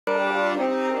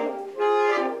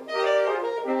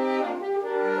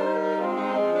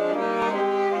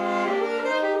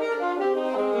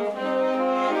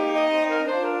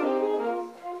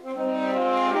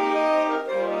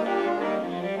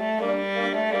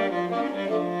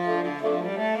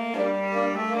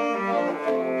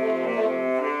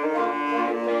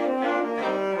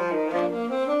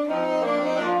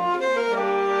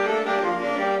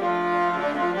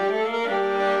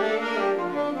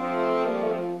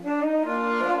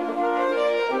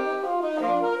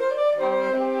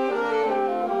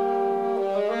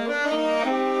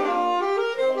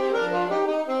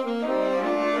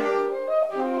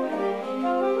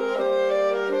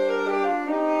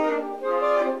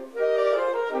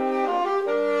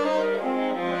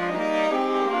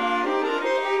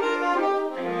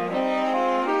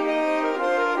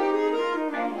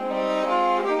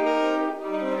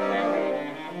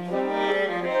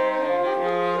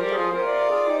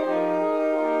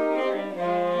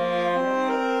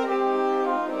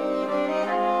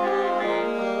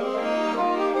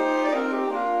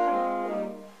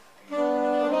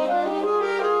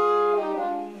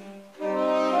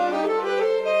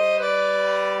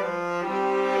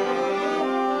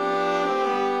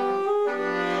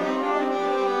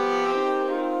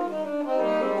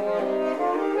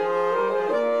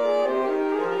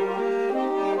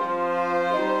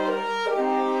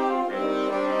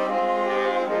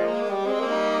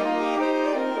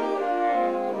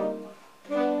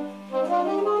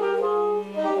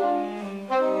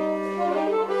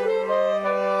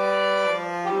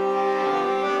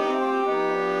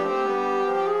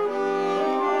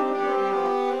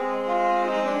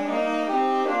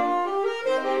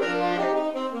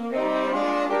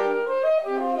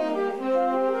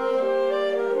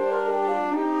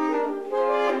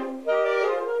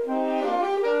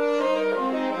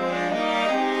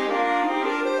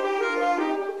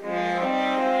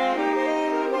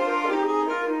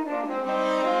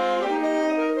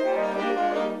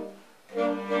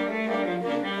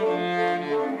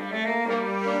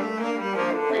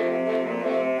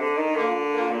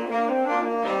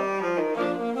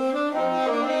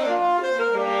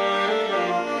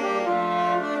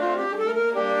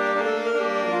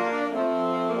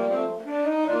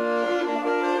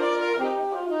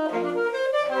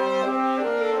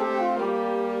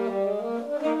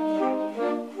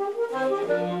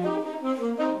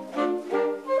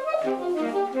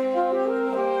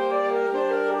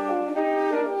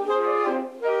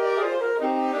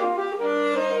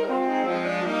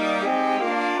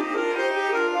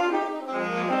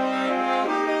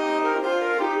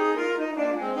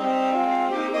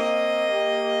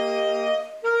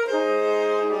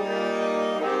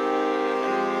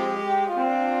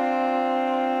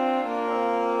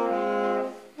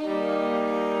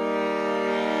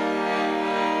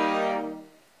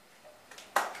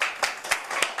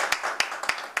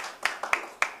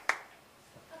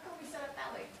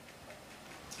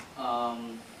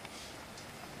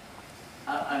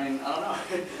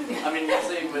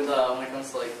when it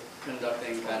comes to like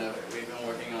conducting, kind of, we've been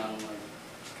working on like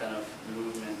kind of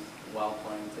movement while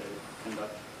playing to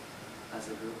conduct as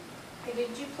a group. Okay,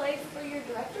 did you play for your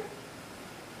director?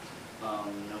 No,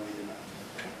 we did not.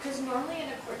 Because normally in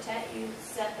a quartet, you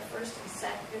set the first and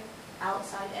second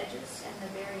outside edges and the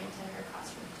very tenor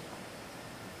across from each other.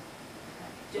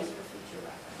 Okay, just for future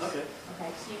reference. Okay.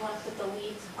 Okay, so you want to put the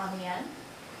leads on the end,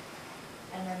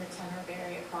 and then the tenor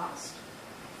vary across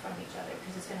from each other,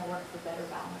 because it's going to work for better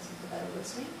balance and for better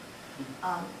listening.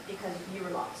 Because you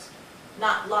were lost.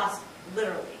 Not lost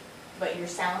literally, but your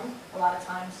sound a lot of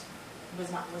times was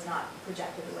not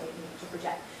projected the way it needed to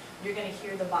project. You're going to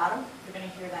hear the bottom, you're going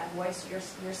to hear that voice, your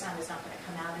sound is not going to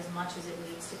come out as much as it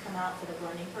needs to come out for the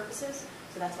blending purposes,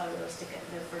 so that's why we always stick it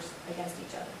the first against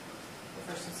each other,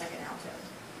 the first and second alto,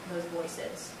 those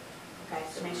voices. Okay,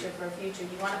 so make sure for a future,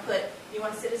 you want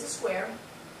to sit as a square,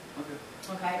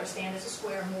 okay, or stand as a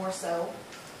square more so,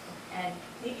 and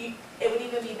it would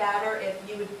even be better if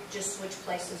you would just switch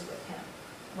places with him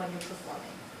when you're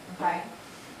performing, okay,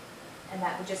 and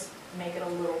that would just make it a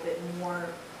little bit more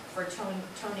for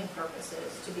toning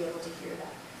purposes to be able to hear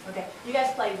that. Okay, you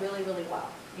guys play really, really well.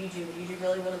 You do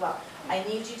really, really well. I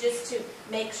need you just to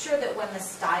make sure that when the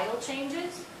style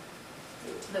changes,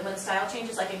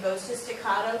 like it goes to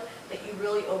staccato, that you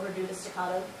really overdo the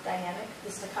staccato dynamic,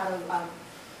 the staccato,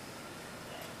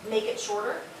 make it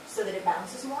shorter so that it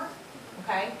bounces more,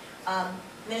 okay?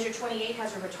 Measure 28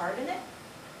 has a retard in it,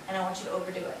 and I want you to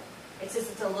overdo it. It says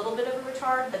it's a little bit of a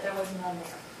retard, but there was none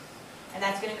there. And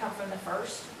that's going to come from the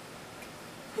first,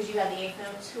 because you have the eighth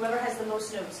notes. Whoever has the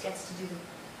most notes gets to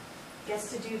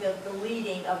do the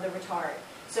leading of the retard.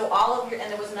 So all of your,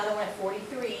 and there was another one at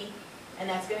 43, and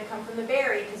that's going to come from the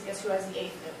bari, because guess who has the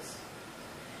eighth notes?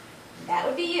 That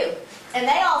would be you. And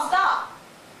they all stop.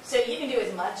 So you can do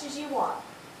as much as you want.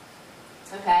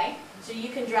 Okay? So you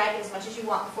can drag it as much as you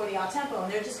want before the all tempo,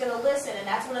 and they're just going to listen, and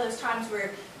that's one of those times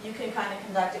where you can kind of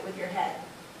conduct it with your head.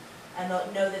 And they'll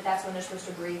know that that's when they're supposed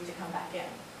to breathe to come back in.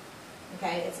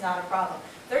 Okay, it's not a problem.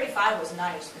 35 was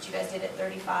nice, but you guys did it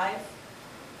 35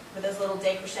 with those little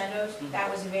decrescendos. That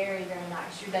was very, very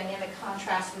nice. Your dynamic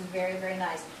contrast was very, very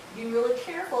nice. Be really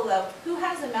careful though. Who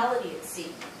has the melody at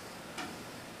C?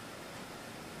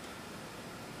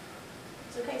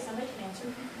 It's okay, somebody can answer.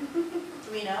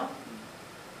 Do we know?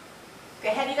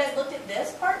 Okay, have you guys looked at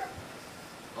this part?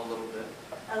 A little bit.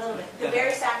 A little bit. The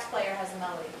bari sax player has the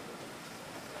melody.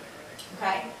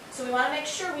 Okay, so we want to make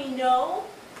sure we know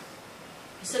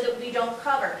so that we don't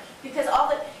cover, because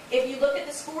if you look at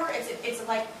the score, it's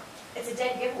a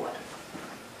dead giveaway.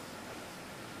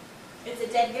 It's a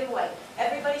dead giveaway.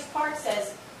 Everybody's part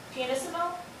says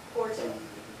pianissimo, forte.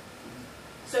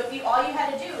 So if all you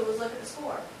had to do was look at the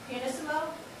score,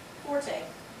 pianissimo, forte.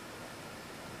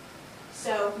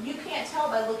 So you can't tell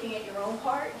by looking at your own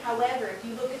part. However, if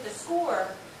you look at the score,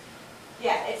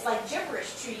 yeah, it's like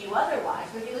gibberish to you otherwise.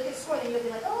 But if you look at the score, then you'll be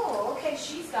like, oh, okay,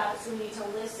 she's got it, so we need to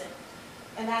listen.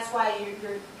 And that's why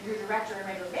your director in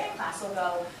regular band class will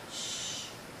go, shh,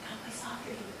 gotta play softer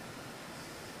here.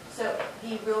 So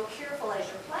be real careful as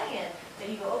you're playing that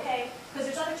you go, okay, because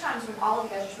there's other times when all of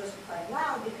you guys are supposed to be playing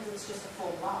loud because it's just a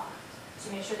full block.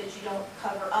 So make sure that you don't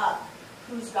cover up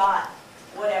who's got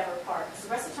whatever part. Because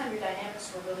the rest of the time your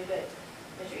dynamics were really good.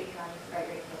 Measure 89, you forgot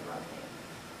your 8 note run thing.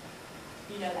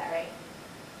 You know that, right?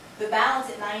 The balance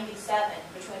at 97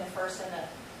 between the first and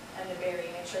the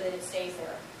bari, make sure that it stays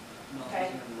there.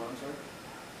 Okay?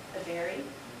 The bari.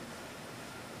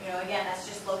 You know, again, that's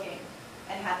just looking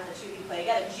and having the two of you play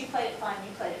together. Because you played it fine,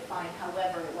 you played it fine.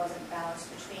 However, it wasn't balanced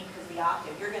between because the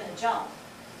octave. You're going to jump.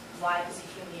 Why? Because the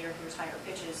human ear hears higher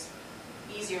pitches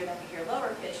easier than to hear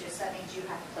lower pitches. That means you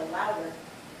have to play louder.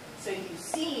 So you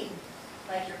seem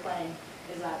like you're playing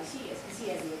as loud as he is because he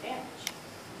has the advantage.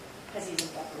 Because he's in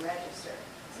the upper register.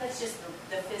 So that's just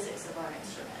the physics of our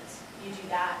instruments. You do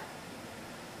that,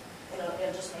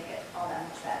 it'll just make it all that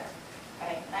much better.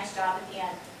 Okay, nice job at the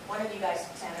end. One of you guys,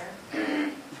 tenor,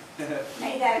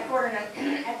 made that a quarter note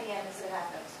at the end instead of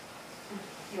half notes.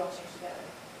 You all change together.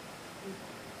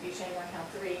 You change on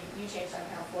count 3. You change on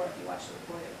count 4 if you watch the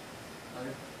recording.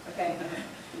 Okay.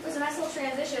 It was a nice little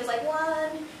transition. It was like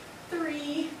 1,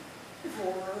 3,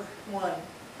 4, 1,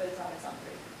 but it's on 3.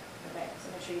 Okay,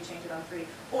 so make sure you change it on 3.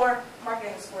 Or mark it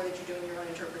on the score that you're doing your own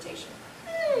interpretation.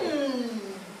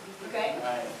 Okay? All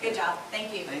right. Good job.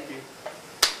 Thank you. Thank you.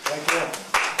 Thank you.